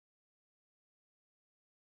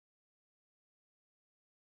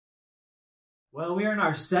Well, we are in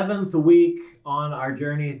our 7th week on our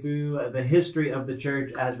journey through the history of the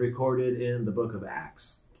church as recorded in the book of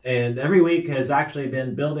Acts. And every week has actually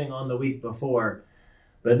been building on the week before.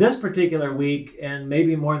 But this particular week, and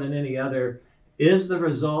maybe more than any other, is the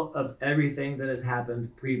result of everything that has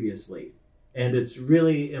happened previously. And it's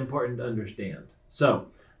really important to understand. So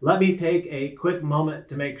let me take a quick moment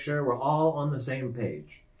to make sure we're all on the same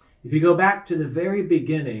page. If you go back to the very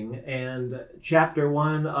beginning and chapter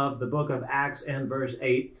 1 of the book of Acts and verse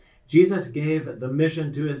 8, Jesus gave the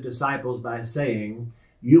mission to his disciples by saying,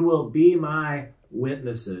 "You will be my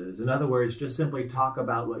witnesses." In other words, just simply talk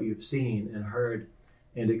about what you've seen and heard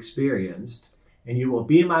and experienced. And you will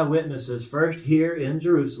be my witnesses first here in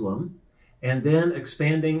Jerusalem, and then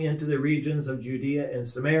expanding into the regions of Judea and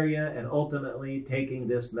Samaria, and ultimately taking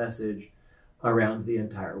this message around the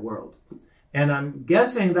entire world. And I'm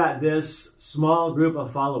guessing that this small group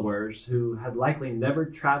of followers who had likely never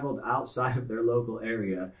traveled outside of their local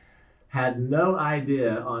area had no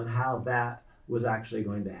idea on how that was actually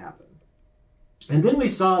going to happen. And then we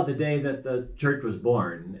saw the day that the church was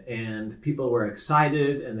born, and people were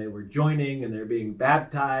excited, and they were joining, and they're being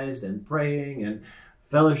baptized and praying and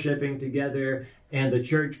fellowshipping together, and the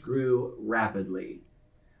church grew rapidly.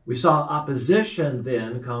 We saw opposition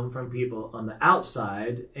then come from people on the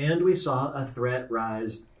outside, and we saw a threat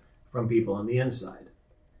rise from people on the inside.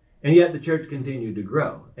 And yet the church continued to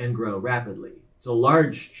grow and grow rapidly. It's a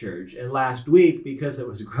large church, and last week, because it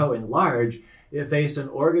was growing large, it faced an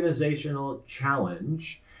organizational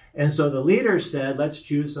challenge. And so the leaders said, let's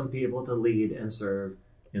choose some people to lead and serve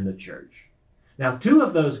in the church. Now, 2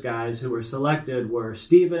 of those guys who were selected were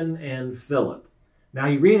Stephen and Philip. Now,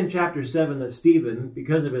 you read in chapter 7 that Stephen,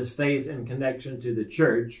 because of his faith and connection to the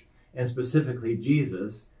church, and specifically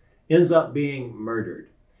Jesus, ends up being murdered.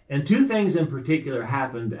 And 2 things in particular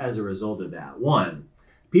happened as a result of that. 1,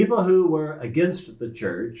 people who were against the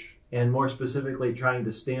church, and more specifically trying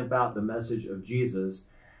to stamp out the message of Jesus,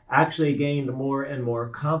 actually gained more and more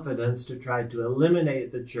confidence to try to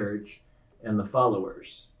eliminate the church and the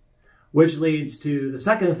followers. Which leads to the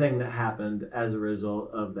second thing that happened as a result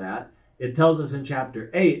of that. It tells us in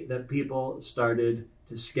chapter 8 that people started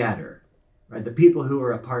to scatter. Right? The people who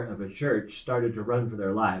were a part of a church started to run for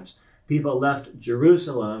their lives. People left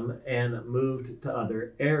Jerusalem and moved to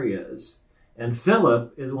other areas. And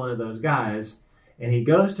Philip is one of those guys, and he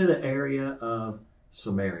goes to the area of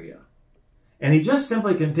Samaria. And he just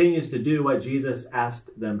simply continues to do what Jesus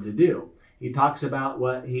asked them to do. He talks about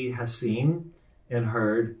what he has seen and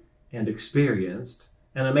heard and experienced.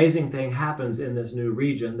 An amazing thing happens in this new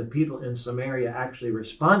region. The people in Samaria actually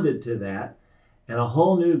responded to that, and a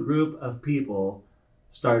whole new group of people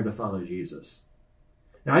started to follow Jesus.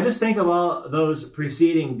 Now, I just think of all those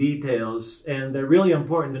preceding details, and they're really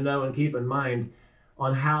important to know and keep in mind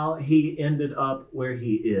on how he ended up where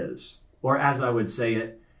he is. Or as I would say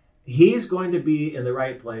it, he's going to be in the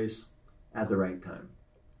right place at the right time.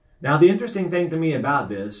 Now, the interesting thing to me about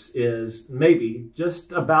this is maybe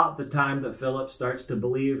just about the time that Philip starts to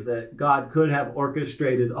believe that God could have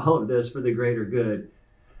orchestrated all of this for the greater good,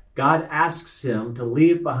 God asks him to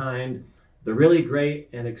leave behind the really great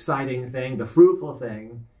and exciting thing, the fruitful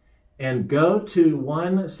thing, and go to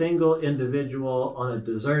one single individual on a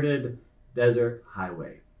deserted desert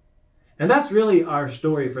highway. And that's really our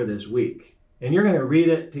story for this week. And you're going to read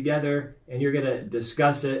it together, and you're going to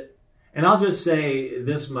discuss it. And I'll just say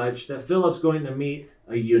this much, that Philip's going to meet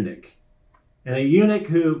a eunuch. And a eunuch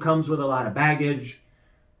who comes with a lot of baggage,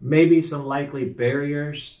 maybe some likely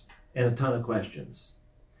barriers, and a ton of questions.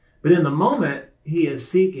 But in the moment, he is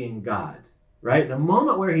seeking God, right? The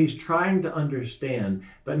moment where he's trying to understand,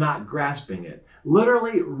 but not grasping it.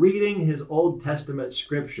 Literally reading his Old Testament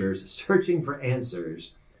scriptures, searching for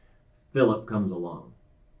answers, Philip comes along.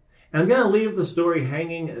 And I'm going to leave the story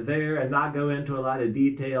hanging there and not go into a lot of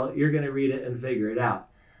detail. You're going to read it and figure it out.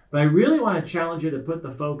 But I really want to challenge you to put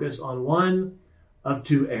the focus on one of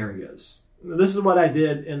 2 areas. This is what I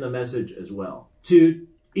did in the message as well. To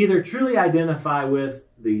either truly identify with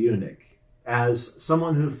the eunuch as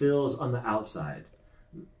someone who feels on the outside,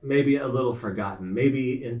 maybe a little forgotten,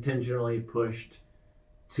 maybe intentionally pushed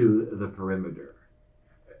to the perimeter.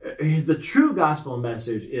 The true gospel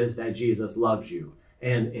message is that Jesus loves you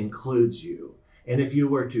and includes you. And if you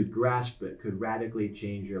were to grasp it, could radically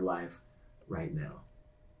change your life right now.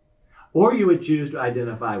 Or you would choose to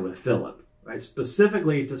identify with Philip, right?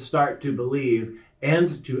 Specifically to start to believe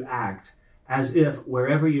and to act as if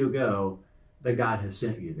wherever you go, that God has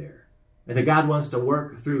sent you there. And that God wants to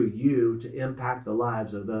work through you to impact the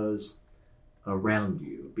lives of those around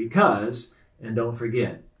you. Because, and don't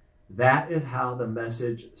forget, that is how the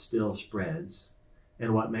message still spreads.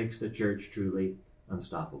 and what makes the church truly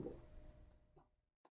unstoppable.